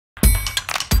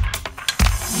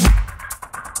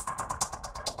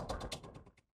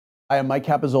Hi, I'm Mike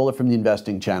Capizzola from the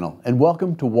Investing Channel, and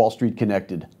welcome to Wall Street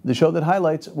Connected, the show that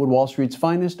highlights what Wall Street's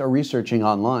finest are researching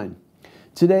online.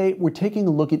 Today, we're taking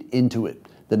a look at Intuit,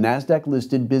 the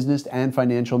NASDAQ-listed business and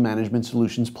financial management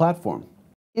solutions platform.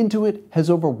 Intuit has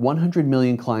over 100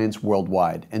 million clients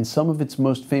worldwide, and some of its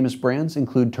most famous brands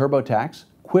include TurboTax,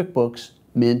 QuickBooks,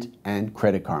 Mint, and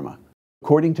Credit Karma.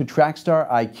 According to Trackstar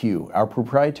IQ, our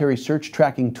proprietary search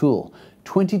tracking tool,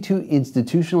 22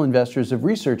 institutional investors have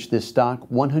researched this stock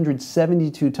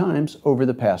 172 times over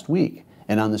the past week.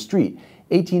 And on the street,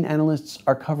 18 analysts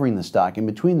are covering the stock, and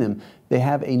between them, they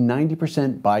have a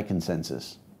 90% buy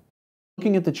consensus.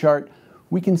 Looking at the chart,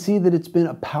 we can see that it's been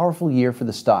a powerful year for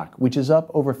the stock, which is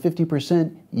up over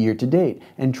 50% year to date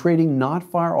and trading not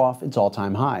far off its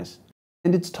all-time highs.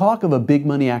 And it's talk of a big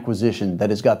money acquisition that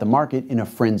has got the market in a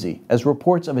frenzy, as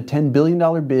reports of a $10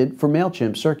 billion bid for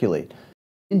MailChimp circulate.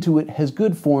 Intuit has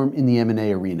good form in the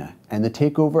M&A arena, and the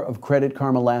takeover of Credit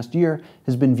Karma last year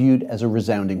has been viewed as a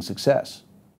resounding success.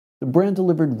 The brand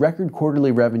delivered record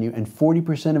quarterly revenue, and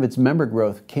 40% of its member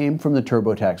growth came from the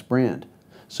TurboTax brand.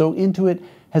 So Intuit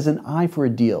has an eye for a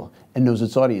deal and knows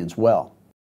its audience well.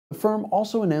 The firm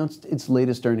also announced its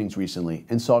latest earnings recently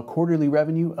and saw quarterly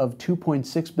revenue of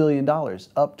 $2.6 billion,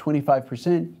 up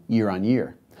 25% year on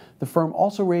year. The firm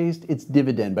also raised its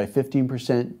dividend by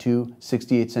 15% to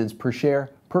 68 cents per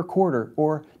share per quarter,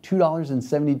 or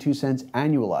 $2.72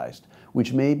 annualized,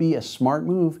 which may be a smart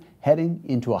move heading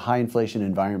into a high inflation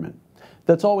environment.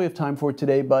 That's all we have time for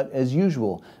today, but as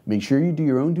usual, make sure you do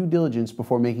your own due diligence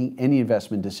before making any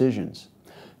investment decisions.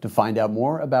 To find out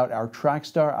more about our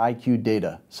Trackstar IQ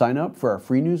data, sign up for our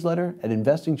free newsletter at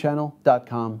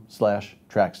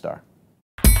investingchannel.com/Trackstar.